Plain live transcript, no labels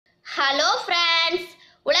Hello friends,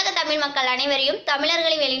 உலக தமிழ் மக்கள் அனைவரையும்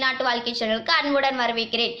தமிழர்களின் வெளிநாட்டு வாழ்க்கை சேனலுக்கு அன்புடன்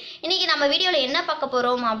வரவேற்கிறேன். இன்னைக்கு நம்ம வீடியோவில் என்ன பார்க்க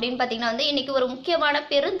போகிறோம் அப்படின்னு பார்த்தீங்கன்னா இன்னைக்கு ஒரு முக்கியமான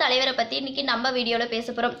பெருந்தலைவரை பற்றி இன்னைக்கு நம்ம வீடியோவில் பேச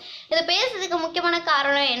போகிறோம். இதை பேசுறதுக்கு முக்கியமான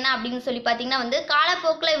காரணம் என்ன அப்படின்னு சொல்லி பார்த்தீங்கன்னா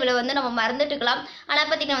காலப்போக்கில் இவ்வளோ நம்ம மறந்துட்டு இருக்கலாம். ஆனால்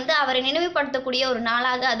பார்த்தீங்கன்னா அவரை நினைவுபடுத்தக்கூடிய ஒரு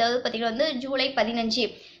நாளாக, அதாவது பார்த்தீங்கன்னா ஜூலை 15.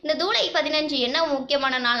 இந்த ஜூலை 15 என்ன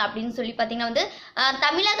முக்கியமான நாள் அப்படின்னு சொல்லி பார்த்தீங்கன்னா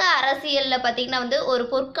தமிழக அரசியலில் பார்த்தீங்கன்னா ஒரு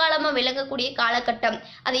பொற்காலமாக விளங்கக்கூடிய காலகட்டம்.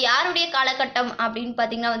 அது யாருடைய காலகட்டம் அப்படின்னு பார்த்தீங்கன்னா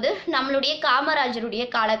நம்மளுடைய காமராஜருடைய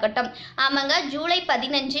காலகட்டம். ஆமாங்க, ஜூலை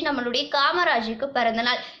 15 நம்மளுடைய காமராஜருக்கு பிறந்த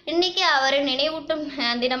நாள். இன்னைக்கு அவர் நினைவூட்டும்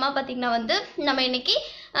தினமாக பார்த்தீங்கன்னா நம்ம இன்னைக்கு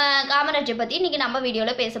காமராஜரை பற்றி இன்னைக்கு நம்ம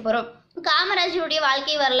வீடியோவில் பேச போகிறோம். காமராஜருடைய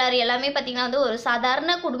வாழ்க்கை வரலாறு எல்லாமே பார்த்தீங்கன்னா ஒரு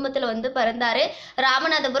சாதாரண குடும்பத்தில் பிறந்தாரு.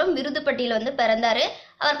 ராமநாதபுரம் விருதுப்பட்டியில் பிறந்தாரு.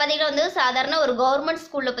 அவர் பார்த்தீங்கன்னா சாதாரண ஒரு கவர்மெண்ட்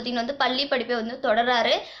ஸ்கூலில் பார்த்தீங்கன்னா பள்ளி படிப்பை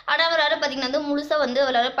தொடர்றாரு. ஆனால் அவரால் பார்த்தீங்கன்னா முழுசாக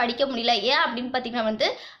அவரால் படிக்க முடியல. ஏன் அப்படின்னு பார்த்தீங்கன்னா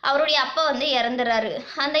அவருடைய அப்பா இறந்துறாரு.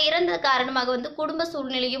 அந்த இறந்த காரணமாக குடும்ப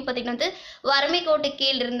சூழ்நிலையும் பார்த்தீங்கன்னா வறுமை கோட்டு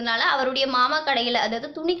கீழ் இருந்தனால அவருடைய மாமா கடையில், அதாவது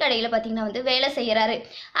துணி கடையில் பார்த்தீங்கன்னா வேலை செய்கிறாரு.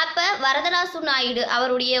 அப்போ வரதராசு நாயுடு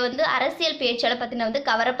அவருடைய அரசியல் பேச்சால் பார்த்தீங்கன்னா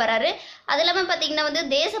கவரப்படுறாரு. அது இல்லாமல் பார்த்தீங்கன்னா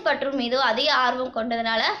தேசப்பற்று மீது அதிக ஆர்வம்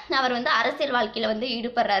கொண்டதுனால அவர் அரசியல் வாழ்க்கையில்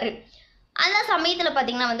ஈடுபடுறாரு. அந்த சமயத்தில்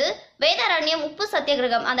பார்த்தீங்கன்னா வேதாரண்யம் உப்பு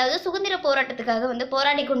சத்தியாகிரகம், அதாவது சுதந்திர போராட்டத்துக்காக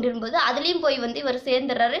போராடி கொண்டிருக்கும்போது அதுலேயும் போய் இவர்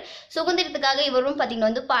சேர்ந்துடுறாரு. சுதந்திரத்துக்காக இவரும்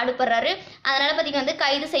பார்த்தீங்கன்னா பாடுபடுறாரு. அதனால் பார்த்தீங்கன்னா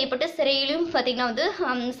கைது செய்யப்பட்டு சிறையிலும்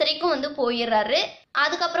பார்த்தீங்கன்னா சிறைக்கும் போயிடுறாரு.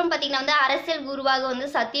 அதுக்கப்புறம் பார்த்தீங்கன்னா அரசியல் குருவாக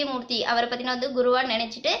சத்தியமூர்த்தி அவரை பார்த்தீங்கன்னா குருவாக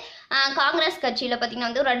நினைச்சிட்டு காங்கிரஸ் கட்சியில்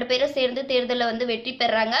பார்த்தீங்கன்னா 2 பேரும் சேர்ந்து தேர்தலில் வெற்றி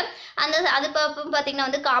பெறாங்க. அதுக்கப்புறம்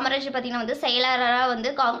பார்த்தீங்கன்னா காமராஜ் பார்த்தீங்கன்னா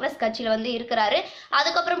செயலாளராக காங்கிரஸ் கட்சியில் இருக்கிறாரு.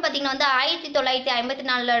 அதுக்கப்புறம் பார்த்தீங்கன்னா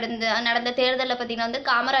 1954 நடந்த தேர்தலில் பார்த்தீங்கன்னா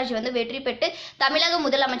காமராஜ் வெற்றி பெற்று தமிழக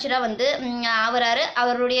முதலமைச்சராக ஆகிறாரு.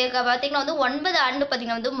 அவருடைய பார்த்தீங்கன்னா 9 ஆண்டு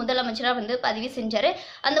பார்த்தீங்கன்னா முதலமைச்சராக பதிவு செஞ்சார்.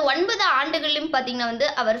 அந்த 9 ஆண்டுகளிலும் பார்த்தீங்கன்னா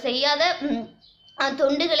அவர் செய்யாத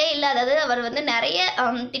தொண்டுகளே இல்லை. அதாவது அவர் நிறைய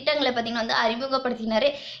திட்டங்களை பார்த்தீங்கன்னா அறிமுகப்படுத்தினார்.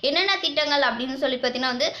 என்னென்ன திட்டங்கள் அப்படின்னு சொல்லி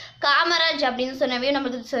பார்த்தீங்கன்னா காமராஜ் அப்படின்னு சொன்னவே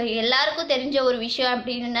நம்மளுக்கு எல்லாருக்கும் தெரிஞ்ச ஒரு விஷயம்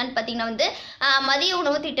அப்படின்னு என்னன்னு பார்த்தீங்கன்னா மதிய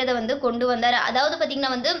உணவு திட்டத்தை கொண்டு வந்தார். அதாவது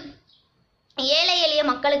பார்த்தீங்கன்னா ஏழை எளிய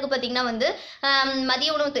மக்களுக்கு பார்த்தீங்கன்னா மதிய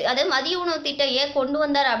உணவு திட்டம் ஏன் கொண்டு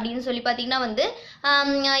வந்தார் அப்படின்னு சொல்லி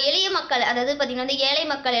பார்த்தீங்கன்னா எளிய மக்கள், அதாவது பார்த்தீங்கன்னா ஏழை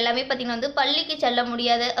மக்கள் எல்லாமே பார்த்தீங்கன்னா பள்ளிக்கு செல்ல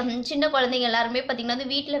முடியாத சின்ன குழந்தைங்க எல்லாருமே பார்த்தீங்கன்னா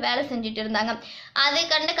வீட்டில் வேலை செஞ்சுட்டு இருந்தாங்க. அதை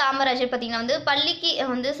கண்ட காமராஜர் பார்த்தீங்கன்னா பள்ளிக்கு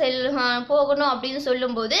போகணும் அப்படின்னு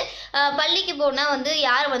சொல்லும்போது பள்ளிக்கு போனால்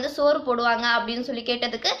யார் சோறு போடுவாங்க அப்படின்னு சொல்லி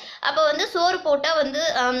கேட்டதுக்கு, அப்போ சோறு போட்டால்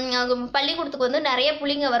பள்ளிக்கூடத்துக்கு நிறைய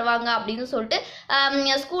புள்ளிங்க வருவாங்க அப்படின்னு சொல்லிட்டு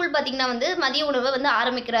ஸ்கூல் பார்த்தீங்கன்னா மதிய உணவை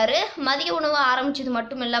ஆரம்பிக்கிறாரு. மதிய உணவு ஆரம்பிச்சது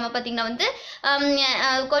மட்டும் இல்லாமல் பார்த்தீங்கன்னா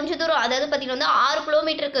கொஞ்சம் தூரம், அதாவது பார்த்தீங்கன்னா 6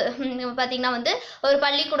 கிலோமீட்டருக்கு பார்த்தீங்கன்னா ஒரு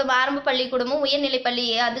பள்ளிக்கூடம், ஆரம்ப பள்ளிக்கூடமும் உயர்நிலை பள்ளி,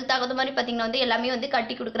 அதுக்கு தகுந்த மாதிரி பார்த்தீங்கன்னா எல்லாமே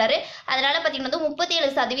கட்டி கொடுக்குறாரு. அதனால பார்த்தீங்கன்னா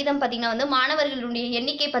 37% பார்த்தீங்கன்னா மாணவர்களுடைய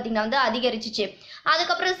எண்ணிக்கை பார்த்தீங்கன்னா அதிகரிச்சிச்சு.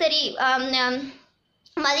 அதுக்கப்புறம் சரி,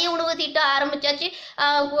 மதிய உணவு திட்டம் ஆரம்பிச்சாச்சு,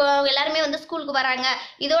 எல்லாருமே ஸ்கூலுக்கு வராங்க,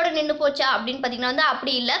 இதோட நின்று போச்சா அப்படின்னு பார்த்தீங்கன்னா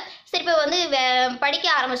அப்படி இல்லை. சரி, இப்போ படிக்க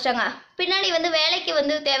ஆரம்பிச்சிட்டாங்க. பின்னாடி வேலைக்கு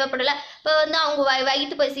தேவைப்படலை. இப்போ அவங்க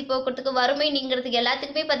வயிற்று பசி போக்குறதுக்கு, வறுமை நீங்கிறதுக்கு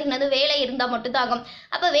எல்லாத்துக்குமே பார்த்தீங்கன்னா வேலை இருந்தால் மட்டும்தான் ஆகும்.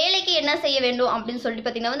 அப்போ வேலைக்கு என்ன செய்ய வேண்டும் அப்படின்னு சொல்லிட்டு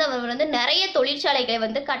பார்த்தீங்கன்னா அவர் நிறைய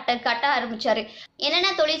தொழிற்சாலைகளை கட்ட ஆரம்பிச்சாரு.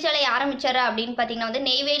 என்னென்ன தொழிற்சாலை ஆரம்பிச்சாரு அப்படின்னு பார்த்தீங்கன்னா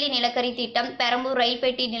நெய்வேலி நிலக்கரி திட்டம், பெரம்பூர் ரயில்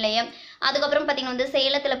பெட்டி நிலையம், அதுக்கப்புறம் பார்த்தீங்கன்னா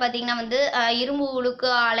சேலத்தில் பார்த்தீங்கன்னா இரும்பு உழுக்கு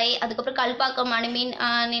ஆலை, அதுக்கப்புறம் கல்பாக்கம் அணுமின்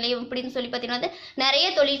நிலையம் அப்படின்னு சொல்லி பார்த்தீங்கன்னா நிறைய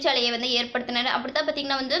தொழிற்சாலையை ஏற்படுத்தினார். அப்படித்தான்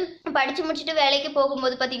பார்த்தீங்கன்னா படித்து முடிச்சுட்டு வேலைக்கு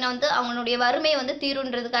போகும்போது பார்த்தீங்கன்னா அவங்களுடைய வறுமையை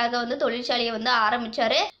தீருன்றதுக்காக தொழிற்சாலையை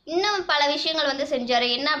ஆரம்பிச்சாரு. இன்னும் பல விஷயங்கள் செஞ்சாரு.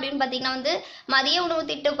 என்ன அப்படின்னு பார்த்தீங்கன்னா மதிய உணவு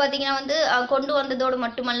திட்டம் பார்த்தீங்கன்னா கொண்டு வந்ததோடு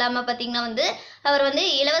மட்டுமல்லாமல் பார்த்தீங்கன்னா அவர்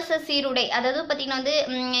இலவச சீருடை, அதாவது பார்த்தீங்கன்னா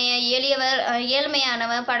எளியவர்,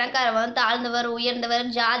 ஏழ்மையானவர், பணக்காரவர், தாழ்ந்தவர், உயர்ந்தவர்,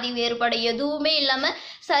 ஜாதி வேறுபாடு எதுவுமே இல்லாமல்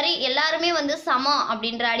சரி எல்லாருமே சமம்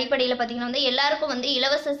அப்படின்ற அடிப்படையில் பார்த்தீங்கன்னா எல்லாருக்கும்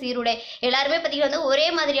இலவச சீருடை, எல்லாருமே பார்த்தீங்கன்னா ஒரே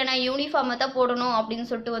மாதிரியான யூனிஃபார்மை தான் போடணும் அப்படின்னு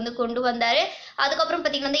சொல்லிட்டு கொண்டு வந்தார். அதுக்கப்புறம்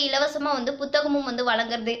பார்த்தீங்கன்னா இலவசமாக புத்தகமும்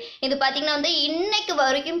வழங்குறது. இது பார்த்தீங்கன்னா இன்னைக்கு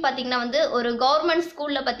வரைக்கும் பார்த்தீங்கன்னா ஒரு கவர்மெண்ட்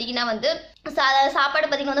ஸ்கூலில் பார்த்தீங்கன்னா சாப்பாடு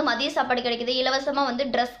பார்த்தீங்கன்னா மதிய சாப்பாடு கிடைக்குது, இலவசமாக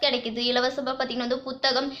ட்ரெஸ் கிடைக்குது, இலவசமாக பார்த்தீங்கன்னா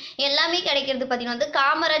புத்தகம் எல்லாமே கிடைக்கிறது. பார்த்தீங்கன்னா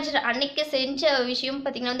காமராஜர் அன்னைக்கு செஞ்ச விஷயம்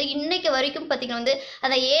பார்த்தீங்கன்னா இன்னைக்கு வரைக்கும் பார்த்தீங்கன்னா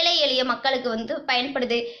அந்த ஏழை எளிய மக்களுக்கு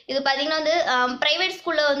பயன்படுது. இது பார்த்தீங்கன்னா ப்ரைவேட்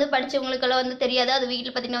ஸ்கூலில் படித்தவங்களுக்கெல்லாம் தெரியாது. அது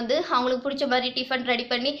வீட்டில் பார்த்தீங்கன்னா அவங்களுக்கு பிடிச்ச மாதிரி டிஃபன் ரெடி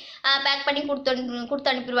பண்ணி பேக் பண்ணி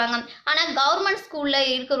கொடுத்து அனுப்பிடுவாங்க. ஆனால் கவர்மெண்ட் ஸ்கூலில்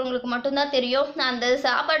இருக்கிறவங்களுக்கு மட்டும்தான் தெரியும் அந்த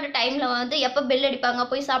சாப்பாடு டைமில் எப்போ பெல் அடிப்பாங்க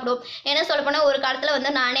போய் சாப்பிடுவோம். ஏன்னா சொல்லப்போனால் ஒரு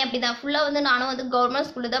காலத்தில் நானே அப்படி தான் ஃபுல்லாக வந்து நானும் வந்து கவர்மெண்ட்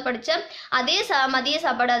ஸ்கூலில் தான் படித்தேன். அதே மதிய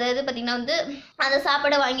சாப்பாடு, அதாவது பார்த்திங்கன்னா வந்து அந்த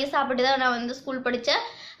சாப்பாடை வாங்கி சாப்பிட்டு தான் நான் வந்து ஸ்கூல் படித்தேன்.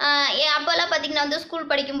 அப்போல்லாம் பார்த்திங்கன்னா வந்து ஸ்கூல்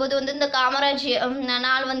படிக்கும்போது வந்து இந்த காமராஜ்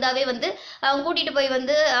நாள் வந்தாவே வந்து கூட்டிகிட்டு போய்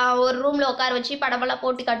வந்து ஒரு ரூமில் உட்கார வச்சு படமெல்லாம்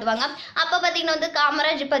போட்டு காட்டுவாங்க. அப்போ பார்த்திங்கன்னா வந்து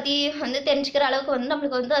காமராஜ் பற்றி வந்து தெரிஞ்சுக்கிற அளவுக்கு வந்து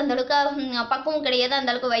நம்மளுக்கு வந்து அந்தளவுக்கு பக்குவம் கிடையாது,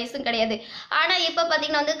 அந்தளவுக்கு வயசும் கிடையாது. ஆனால் இப்போ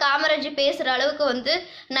பார்த்திங்கன்னா வந்து காமராஜ் பேசுகிற அளவுக்கு வந்து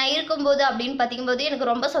நான் இருக்கும்போது அப்படின்னு பார்த்திங்கும்போது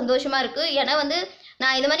எனக்கு ரொம்ப சந்தோஷமாக இருக்குது. ஏன்னா வந்து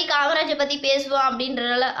நான் இது மாதிரி காமராஜை பற்றி பேசுவேன்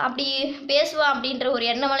அப்படின்ற ஒரு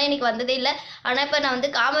எண்ணமெல்லாம் எனக்கு வந்ததே இல்லை. ஆனால் இப்போ நான் வந்து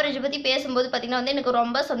காமராஜை பற்றி பேசும்போது பார்த்திங்கன்னா வந்து எனக்கு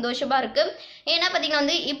ரொம்ப சந்தோஷமாக இருக்குது. ஏன்னா பார்த்திங்கன்னா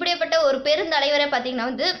வந்து இப்படிப்பட்ட ஒரு பெருந்தலைவரை பார்த்திங்கன்னா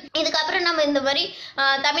வந்து இதுக்கப்புறம் நம்ம இந்த மாதிரி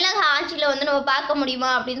தமிழக ஆட்சியில் வந்து நம்ம பார்க்க முடியுமா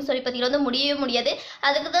அப்படின்னு சொல்லி பார்த்திங்கன்னா வந்து முடியவே முடியாது.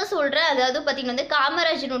 அதுக்கு தான் சொல்கிறேன். அதாவது பார்த்திங்கன்னா வந்து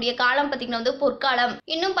காமராஜனுடைய காலம் பார்த்திங்கன்னா வந்து பொற்காலம்.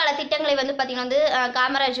 இன்னும் பல திட்டங்களை வந்து பார்த்திங்கன்னா வந்து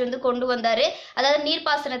காமராஜ் வந்து கொண்டு வந்தார். அதாவது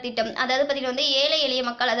நீர்ப்பாசன திட்டம், அதாவது பார்த்திங்கன்னா வந்து ஏழை எளிய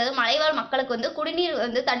மக்கள், அதாவது மலைவாழ் மக்களுக்கு வந்து குடிநீர்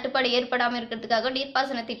வந்து தட்டுப்பாடு ஏற்படாமல் இருக்கிறதுக்காக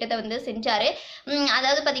நீர்ப்பாசன திட்டத்தை வந்து செஞ்சாரு.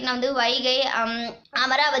 அதாவது பார்த்திங்கன்னா வந்து வைகை,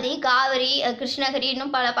 அமராவதி, காவிரி, கிருஷ்ணகிரி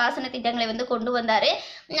இன்னும் பல பாசன திட்டங்களை வந்து கொண்டு வந்தார்.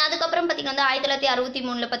 அதுக்கப்புறம் பார்த்திங்கன்னா வந்து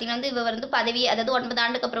 1963 பார்த்திங்கன்னா வந்து இவர் வந்து பதவி, அதாவது 9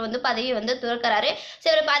 ஆண்டுக்கு அப்புறம் வந்து பதவி வந்து துறக்கிறாரு.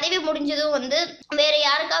 சரி, இவர் பதவி முடிஞ்சதும் வந்து வேற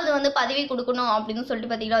யாருக்காவது வந்து பதவி கொடுக்கணும் அப்படின்னு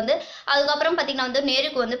சொல்லிட்டு பார்த்திங்கன்னா வந்து அதுக்கப்புறம் பார்த்திங்கன்னா வந்து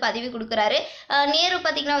நேருக்கு வந்து பதவி கொடுக்குறாரு. நேரு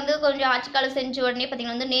பார்த்திங்கன்னா வந்து கொஞ்சம் ஆட்சி காலம் செஞ்ச உடனே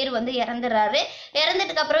பார்த்திங்கன்னா வந்து நேரு வந்து இறந்துடுறாரு.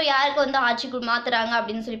 இறந்ததுக்கு அப்புறம் யாருக்கு வந்து ஆட்சி மாத்துறாங்க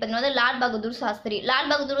அப்படின்னு சொல்லி பார்த்தீங்கன்னா வந்து லால்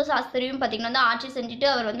பகதூர் சாஸ்திரியும் பார்த்தீங்கன்னா வந்து ஆட்சி செஞ்சுட்டு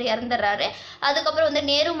அவர் வந்து இறந்துடுறாரு. அதுக்கப்புறம் வந்து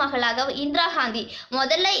நேரு மகளாக இந்திரா காந்தி,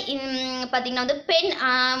 முதல்ல பார்த்தீங்கன்னா வந்து பெண்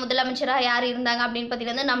முதலமைச்சராக யார் இருந்தாங்க அப்படின்னு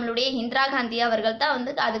பார்த்தீங்கன்னா வந்து நம்மளுடைய இந்திரா காந்தி அவர்கள் தான்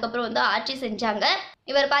வந்து அதுக்கப்புறம் வந்து ஆட்சி செஞ்சாங்க.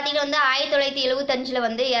 இவர் பார்த்தீங்கன்னா வந்து 1975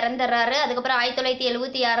 வந்து இறந்துடுறாரு. அதுக்கப்புறம்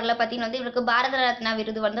 1976 பார்த்தீங்கன்னா வந்து இவருக்கு பாரத ரத்னா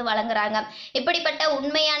விருது வந்து வழங்குறாங்க. இப்படிப்பட்ட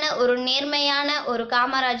உண்மையான ஒரு நேர்மையான ஒரு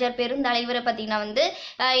காமராஜர் பெருந்தலைவரை பார்த்தீங்கன்னா வந்து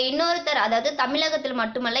இன்னொருத்தர், அதாவது தமிழகத்தில்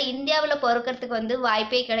மட்டுமல்ல இந்தியாவில் பிறக்கிறதுக்கு வந்து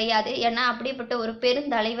வாய்ப்பே கிடையாது. ஏன்னா அப்படிப்பட்ட ஒரு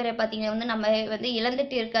பெருந்தலைவரை பார்த்தீங்கன்னா வந்து நம்ம வந்து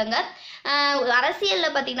இழந்துட்டு இருக்காங்க.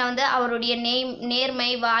 அரசியலில் பார்த்தீங்கன்னா வந்து அவருடைய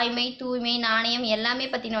நேர்மை, வாய்மை, தூய்மை, நாணயம் எல்லாமே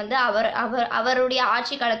பார்த்தீங்கன்னா வந்து அவருடைய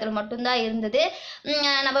ஆட்சி காலத்தில் மட்டும்தான் இருந்தது.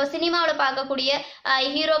 நம்ம சினிமாவில் பார்க்கக்கூடிய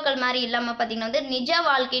ஹீரோக்கள் மாதிரி இல்லாமல் பார்த்தீங்கன்னா வந்து நிஜ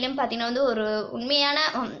வாழ்க்கையிலும் பார்த்தீங்கன்னா வந்து ஒரு உண்மையான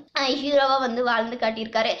ஹீரோவாக வந்து வாழ்ந்து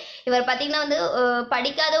காட்டியிருக்காரு. இவர் பார்த்தீங்கன்னா வந்து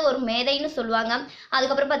படிக்காத ஒரு மேதைன்னு சொல்லுவாங்க.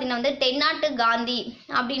 அதுக்கப்புறம் பார்த்தீங்கன்னா வந்து தென்னாட்டு காந்தி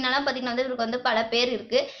அப்படின்னாலாம் பார்த்தீங்கன்னா வந்து இவருக்கு வந்து பல பேர்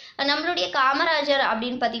இருக்குது. நம்மளுடைய காமராஜர்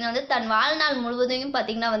அப்படின்னு பார்த்தீங்கன்னா வந்து தன் வாழ்நாள் முழுவதையும்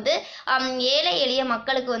பார்த்தீங்கன்னா வந்து ஏழை எளிய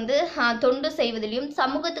மக்களுக்கு வந்து தொண்டு செய்வதிலையும்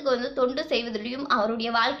சமூகத்துக்கு வந்து தொண்டு செய்வதிலையும் அவருடைய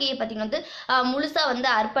வாழ்க்கையை பார்த்தீங்கன்னா வந்து முழுசாக வந்து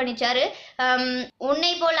அர்ப்பணிச்சாரு.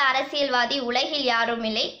 உன்னை போல் அரசியல்வாதி உலகில் யாரும்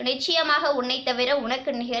இல்லை, நிச்சயமாக உன்னை தவிர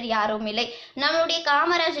உனக்கு நிகர் யாரும் இல்லை. நம்மளுடைய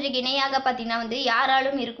காமராஜருக்கு இணையாக பார்த்தீங்கன்னா வந்து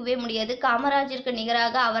யாராலும் இருக்கவே முடியாது. காமராஜருக்கு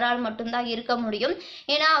நிகராக அவரால் மட்டும்தான் இருக்க முடியும்.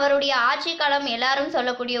 ஏன்னா அவருடைய ஆட்சி காலம் எல்லாரும்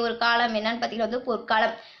சொல்லக்கூடிய ஒரு காலம் என்னன்னு பார்த்தீங்கன்னா வந்து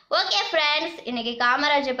பொற்காலம். ஓகே ஃப்ரெண்ட்ஸ், இன்னைக்கு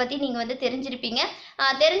காமராஜை பற்றி நீங்கள் வந்து தெரிஞ்சிருப்பீங்க.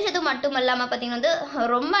 தெரிஞ்சது மட்டும் இல்லாமல் பார்த்தீங்கன்னா வந்து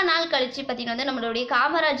ரொம்ப நாள் கழித்து பார்த்தீங்கன்னா வந்து நம்மளுடைய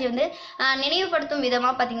காமராஜை வந்து நினைவுபடுத்தும்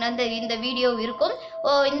விதமாக பார்த்தீங்கன்னா இந்த வீடியோ இருக்கும்.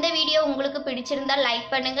 இந்த வீடியோ உங்களுக்கு பிடிச்சிருந்தால்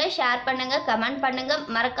லைக் பண்ணுங்கள், ஷேர் பண்ணுங்கள், கமெண்ட் பண்ணுங்கள்,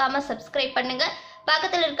 மறக்காமல் சப்ஸ்கிரைப் பண்ணுங்கள்.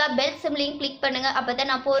 பக்கத்தில் இருக்க பெல் சிம்லையும் கிளிக் பண்ணுங்கள். அப்போ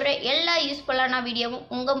தான் நான் போடுற எல்லா யூஸ்ஃபுல்லான வீடியோவும்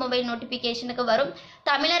உங்கள் மொபைல் நோட்டிஃபிகேஷனுக்கு வரும்.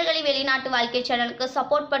 தமிழர்களின் வெளிநாட்டு வாழ்க்கை சேனலுக்கு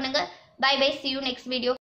சப்போர்ட் பண்ணுங்கள். By by, see you next video.